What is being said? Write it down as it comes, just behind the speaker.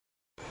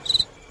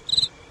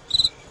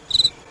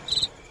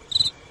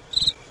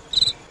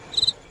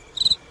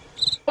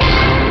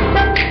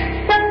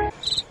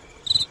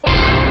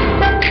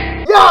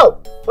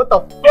the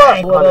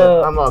fuck?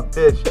 I'm a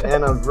bitch,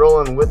 and I'm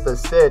rolling with the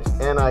stitch,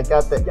 and I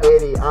got the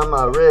 80 on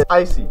my wrist.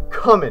 Icy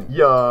coming,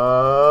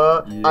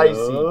 yeah.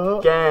 Icy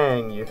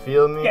gang, you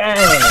feel me?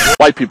 Gang.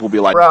 White people be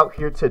like, we're out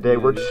here today.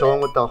 We're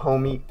chilling with the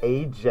homie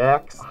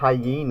Ajax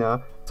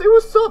Hyena. Say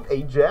what's up,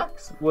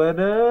 Ajax. What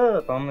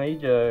up? I'm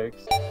Ajax.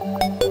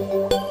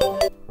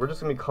 We're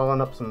just gonna be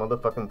calling up some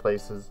motherfucking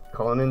places,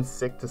 calling in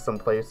sick to some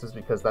places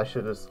because that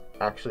shit is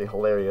actually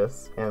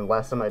hilarious. And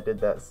last time I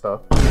did that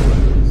stuff,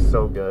 it was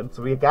so good.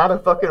 So we gotta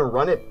fucking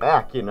run it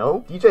back, you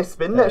know? DJ,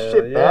 spin that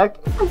shit back.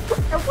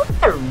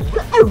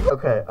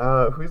 Okay,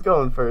 who's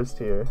going first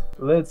here?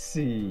 Let's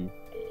see.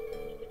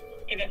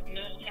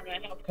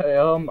 Hey,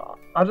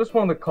 I just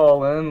wanted to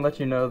call in, let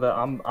you know that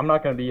I'm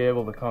not gonna be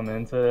able to come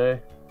in today.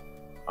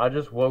 I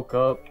just woke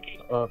up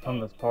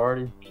from this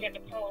party.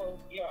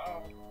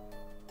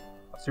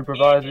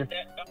 Supervisor?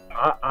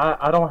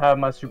 I don't have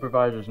my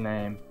supervisor's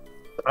name.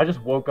 I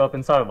just woke up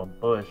inside of a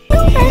bush.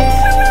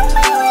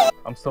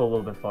 I'm still a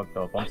little bit fucked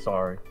up. I'm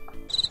sorry.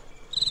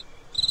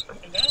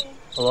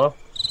 Hello?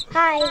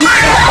 Hi.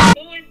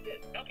 Who is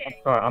this? Okay. I'm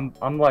sorry.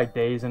 I'm like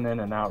dazing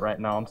in and out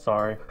right now. I'm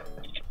sorry.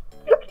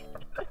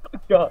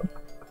 God.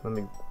 Let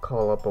me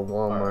call up a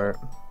Walmart.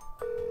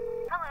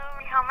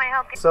 How may I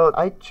help you? So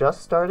I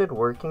just started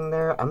working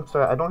there. I'm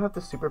sorry, I don't have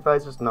the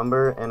supervisor's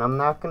number, and I'm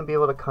not gonna be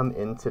able to come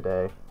in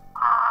today.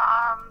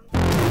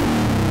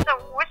 So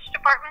which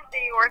department do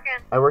you work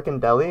in? I work in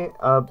Delhi,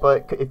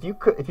 but if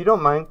you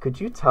don't mind, could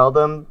you tell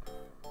them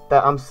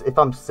that if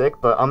I'm sick,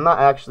 but I'm not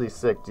actually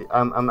sick.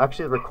 I'm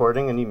actually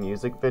recording a new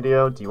music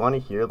video. Do you want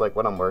to hear like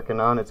what I'm working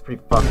on? It's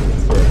pretty fucking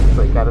sick. It's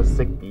like got a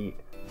sick beat.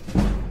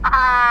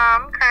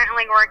 I'm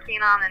currently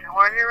working on an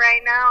order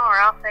right now, or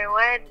else I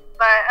would.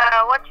 But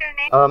what's your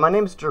name? My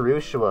name's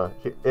Jerushua,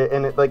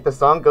 and it like the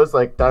song goes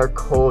like Dark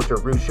Hole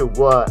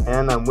Jerushua,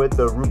 and I'm with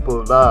the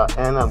Rupala,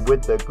 and I'm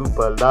with the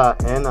Goopala,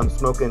 and I'm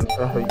smoking,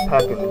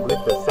 packing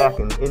with the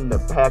sacking in the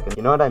packing.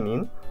 You know what I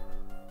mean?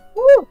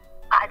 Woo!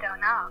 I don't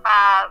know,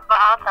 but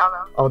I'll tell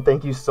them. Oh,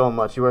 thank you so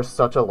much. You are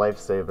such a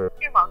lifesaver.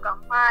 You're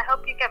welcome. I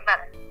hope you get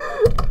better.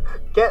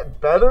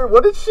 Get better?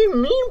 What did she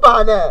mean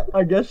by that?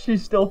 I guess she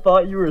still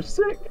thought you were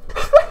sick.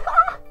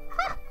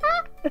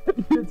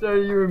 You told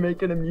her you were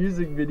making a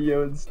music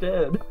video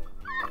instead.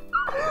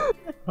 I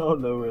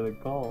don't know where to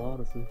call,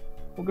 honestly.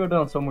 We'll go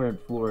down somewhere in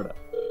Florida.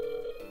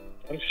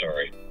 I'm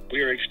sorry.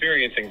 We are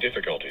experiencing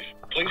difficulties.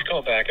 Please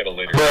call back at a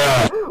later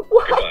time.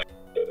 Goodbye.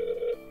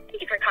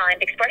 Thank you for calling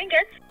Big Sporting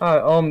Goods.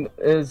 Hi,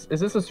 is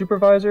this a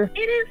supervisor? It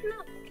is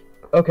not.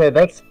 Okay,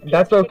 that's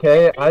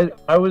okay.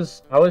 I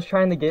was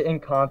trying to get in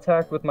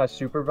contact with my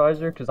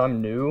supervisor because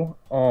I'm new.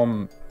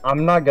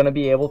 I'm not gonna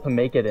be able to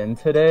make it in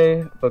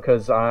today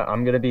because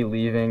I'm gonna be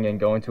leaving and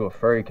going to a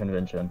furry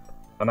convention.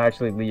 I'm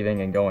actually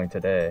leaving and going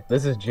today.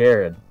 This is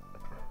Jared.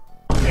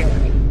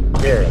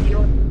 Jared.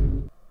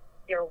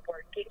 You're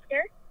working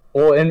here?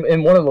 Well,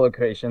 in one of the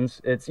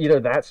locations. It's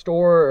either that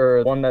store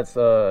or one that's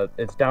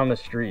it's down the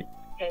street.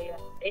 Okay,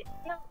 it's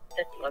not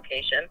this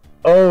location.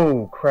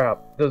 Oh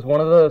crap. Does one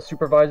of the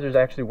supervisors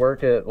actually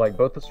work at like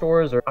both the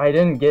stores? Or I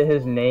didn't get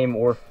his name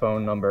or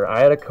phone number. I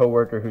had a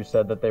coworker who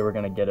said that they were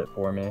gonna get it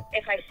for me.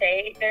 If I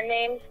say their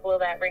names, will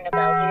that ring a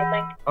bell, do you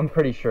think? I'm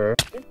pretty sure.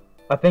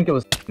 I think it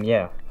was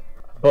yeah.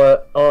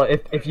 But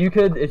if you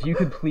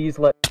could please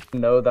let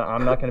know that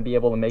I'm not gonna be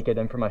able to make it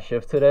in for my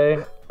shift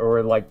today,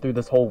 or like through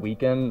this whole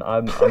weekend,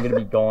 I'm gonna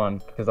be gone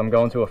because I'm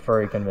going to a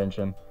furry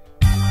convention.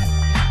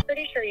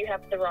 Pretty sure you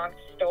have the wrong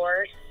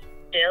store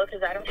still,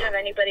 because I don't have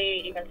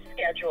anybody even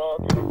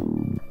scheduled.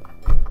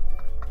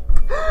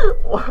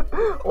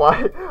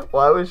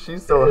 Why was she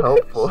so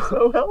helpful?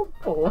 So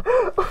helpful.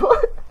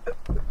 What?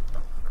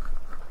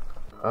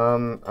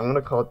 I'm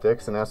gonna call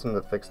Dix and ask him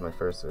to fix my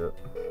fursuit.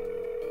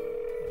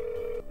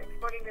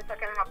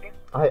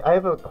 I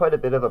have quite a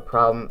bit of a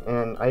problem,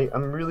 and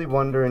I'm really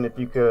wondering if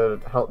you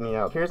could help me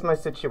out. Here's my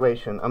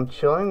situation. I'm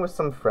chilling with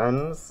some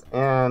friends,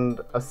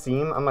 and a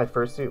seam on my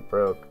fursuit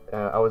broke.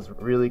 I was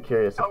really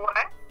curious. A what?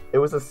 It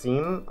was a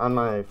seam on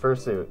my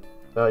fursuit.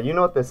 You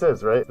know what this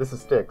is, right? This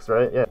is Sticks,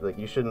 right? Yeah, like,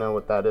 you should know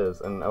what that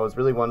is. And I was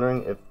really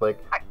wondering if, like...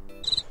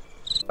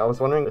 I was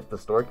wondering if the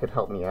store could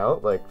help me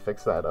out, like,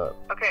 fix that up.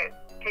 Okay,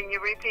 can you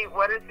repeat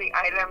what is the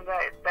item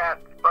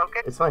that's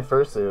broken? It's my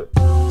fursuit.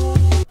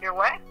 Your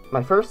what?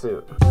 My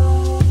fursuit.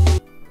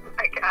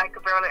 I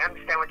could barely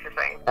understand what you're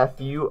saying. Fursuit.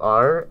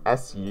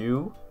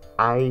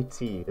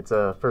 It's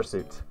a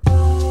fursuit.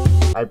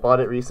 I bought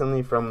it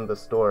recently from the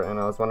store, and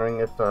I was wondering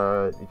if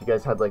you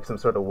guys had like some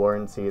sort of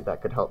warranty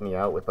that could help me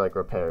out with like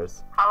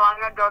repairs. How long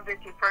ago did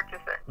you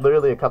purchase it?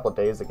 Literally a couple of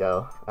days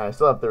ago. I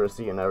still have the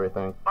receipt and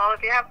everything. Well,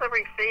 if you have the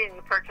receipt and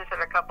you purchased it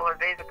a couple of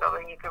days ago,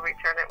 then you can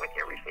return it with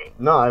your receipt.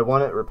 No, I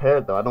want it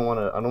repaired though. I don't want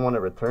to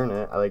return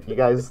it. You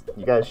guys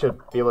should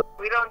be able.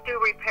 We don't do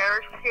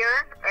repairs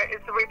here.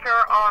 Is the repair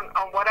on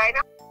what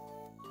item?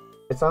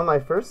 It's on my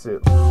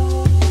fursuit.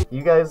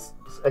 You guys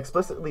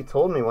explicitly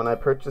told me when I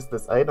purchased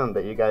this item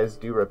that you guys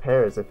do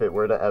repairs if it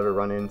were to ever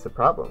run into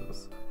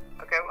problems.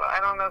 Okay, well,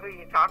 I don't know who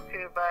you talked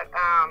to, but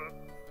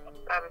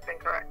That is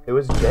incorrect. It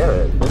was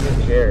Jared. This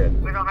is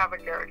Jared. We don't have a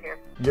Jared here.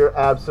 You're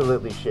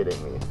absolutely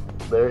shitting me.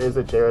 There is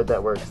a Jared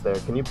that works there.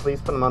 Can you please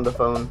put him on the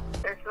phone?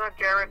 There's no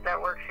Jared that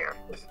works here.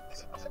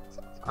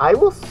 I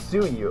will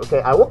sue you,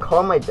 okay? I will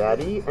call my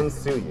daddy and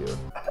sue you.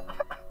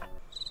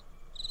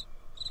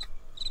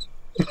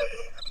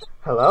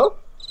 Hello?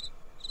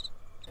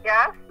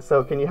 Yeah?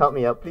 So, can you help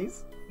me out,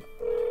 please?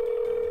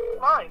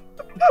 Why?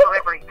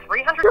 Delivery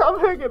 300. I'm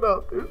hanging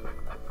up, dude.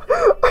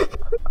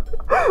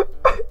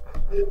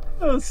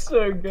 That was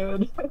so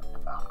good.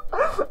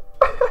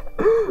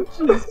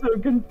 She's so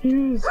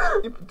confused.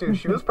 Dude,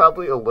 she was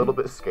probably a little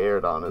bit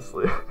scared,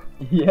 honestly.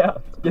 Yeah,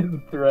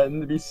 getting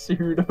threatened to be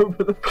sued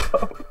over the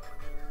phone.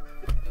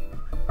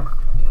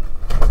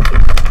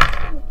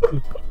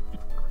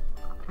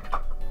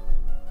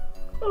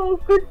 Oh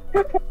my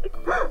god.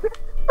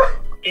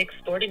 Dick's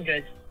Sporting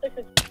Goods.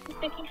 Listen,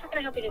 speaking, how can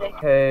I help you today?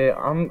 Hey,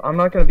 I'm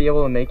not gonna be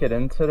able to make it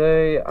in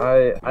today.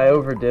 I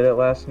overdid it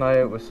last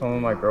night with some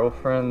of my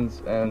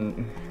girlfriends,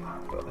 and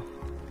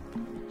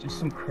just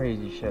some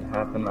crazy shit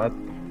happened.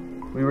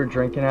 We were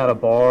drinking at a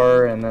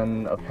bar, and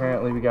then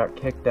apparently we got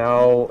kicked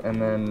out,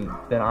 and then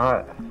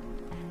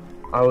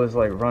I was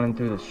like running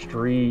through the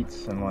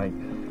streets and like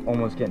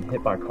almost getting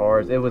hit by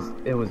cars. It was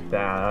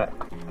bad.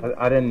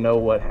 I didn't know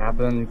what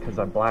happened because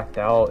I blacked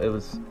out. It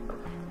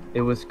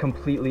was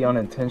completely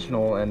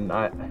unintentional, and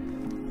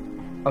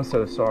I'm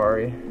so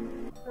sorry.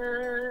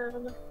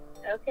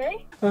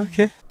 Okay.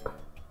 Okay.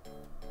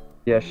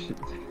 Yeah, shit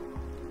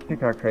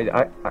got crazy.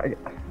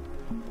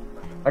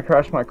 I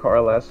crashed my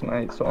car last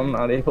night, so I'm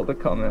not able to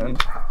come in.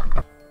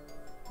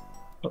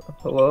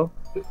 Hello?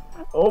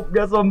 Oh,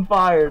 guess I'm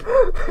fired.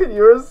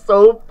 You're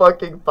so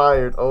fucking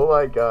fired. Oh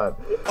my god.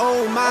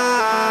 Oh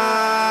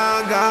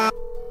my god.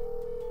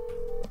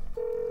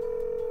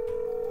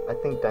 I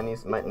think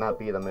Denny's might not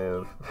be the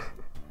move.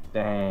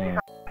 Dang.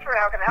 Sure,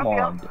 how can I Come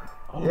help on. you?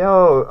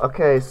 Yo,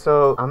 okay,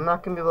 so I'm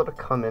not gonna be able to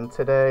come in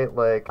today.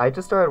 Like, I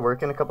just started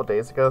working a couple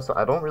days ago, so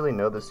I don't really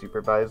know the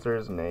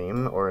supervisor's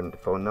name or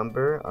phone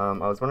number. I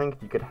was wondering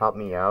if you could help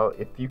me out.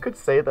 If you could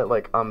say that,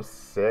 like, I'm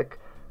sick,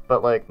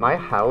 but, like, my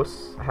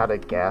house had a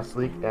gas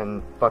leak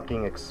and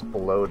fucking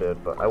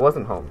exploded, but I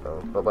wasn't home,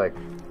 though. But, like,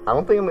 I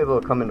don't think I'm able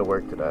to come into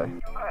work today.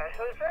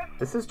 Who's this?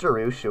 This is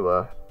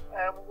Jerushua.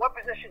 What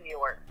position do you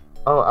work?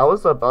 Oh, I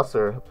was a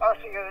busser. Oh,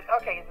 so you're,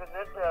 okay, the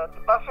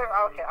busser,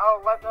 okay,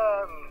 I'll let,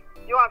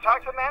 you want to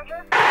talk to the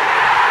manager?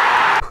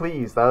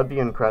 Please, that would be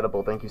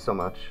incredible. Thank you so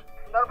much.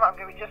 No problem,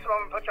 give me just a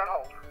moment, put you on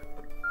hold.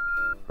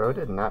 Bro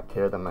did not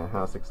care that my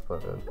house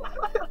exploded.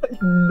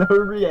 No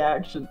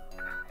reaction.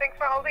 Thanks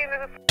for holding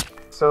this.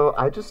 So,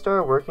 I just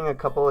started working a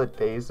couple of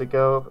days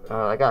ago.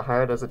 I got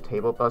hired as a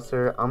table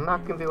busser. I'm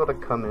not gonna be able to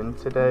come in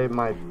today.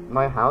 My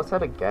house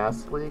had a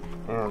gas leak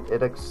and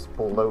it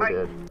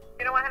exploded.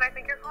 You know what, and I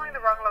think you're calling the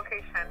wrong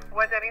location.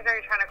 What Denny's are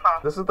you trying to call?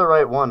 This is the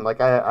right one.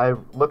 Like, I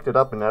looked it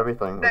up and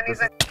everything. Like,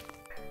 Denny's.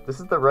 this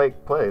is the right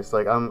place.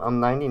 Like, I'm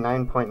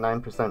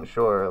 99.9%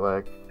 sure.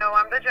 Like, No,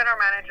 I'm the general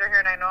manager here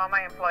and I know all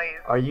my employees.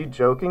 are you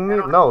joking me? I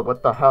don't- No,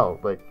 what the hell?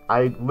 Like,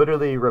 I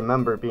literally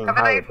remember being Have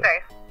a nice hired. day.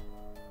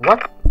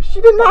 What?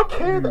 She did not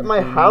care that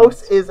my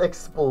house is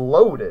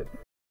exploded.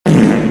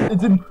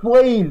 It's in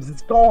flames.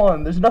 It's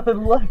gone. There's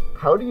nothing left.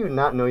 How do you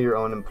not know your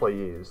own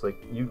employees? Like,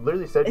 you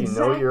literally said you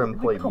know your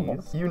Exactly, come on.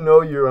 employees. You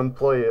know your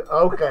employee.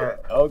 Okay.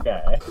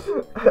 Okay.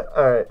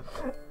 Alright.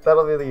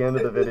 That'll be the end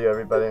of the video,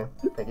 everybody.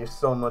 Thank you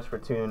so much for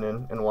tuning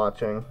in and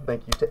watching.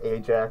 Thank you to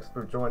Ajax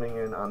for joining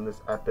in on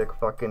this epic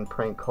fucking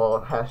prank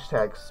call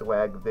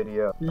 #swag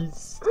video.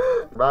 Peace.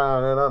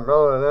 Running, I'm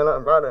rolling, and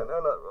I'm running, and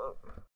I'm rolling.